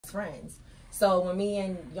best friends. So when me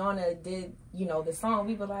and Yana did, you know, the song,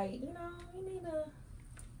 we were like, you know, we need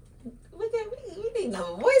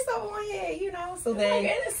another voice on here, you know. So then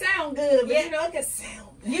it sound good, but you know, it can sound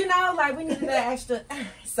bad. You know, like we needed that extra.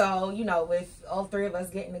 So, you know, with all three of us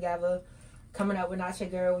getting together, coming up with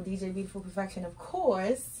Notyogirl with DJ Beautiful Perfection, of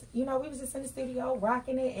course, you know, we was just in the studio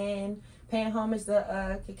rocking it and paying homage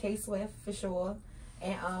to K Swift for sure.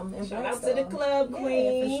 And shout out to the club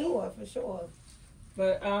queen. Yeah, for sure.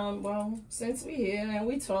 But well, since we here and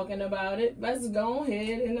we talking about it, let's go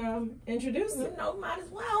ahead and introduce it. You know, might as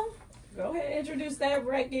well. Go ahead and introduce that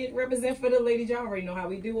record. Represent for the ladies. Y'all already know how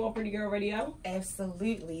we do on Pretty Girl Radio.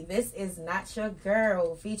 Absolutely. This is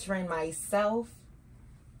Notyogirl, featuring myself,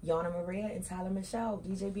 Yana Maria, and Tyler Michelle.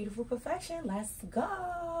 DJ Beautiful Perfection. Let's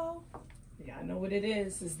go. Yeah, I know what it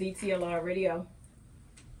is. It's DTLR Radio.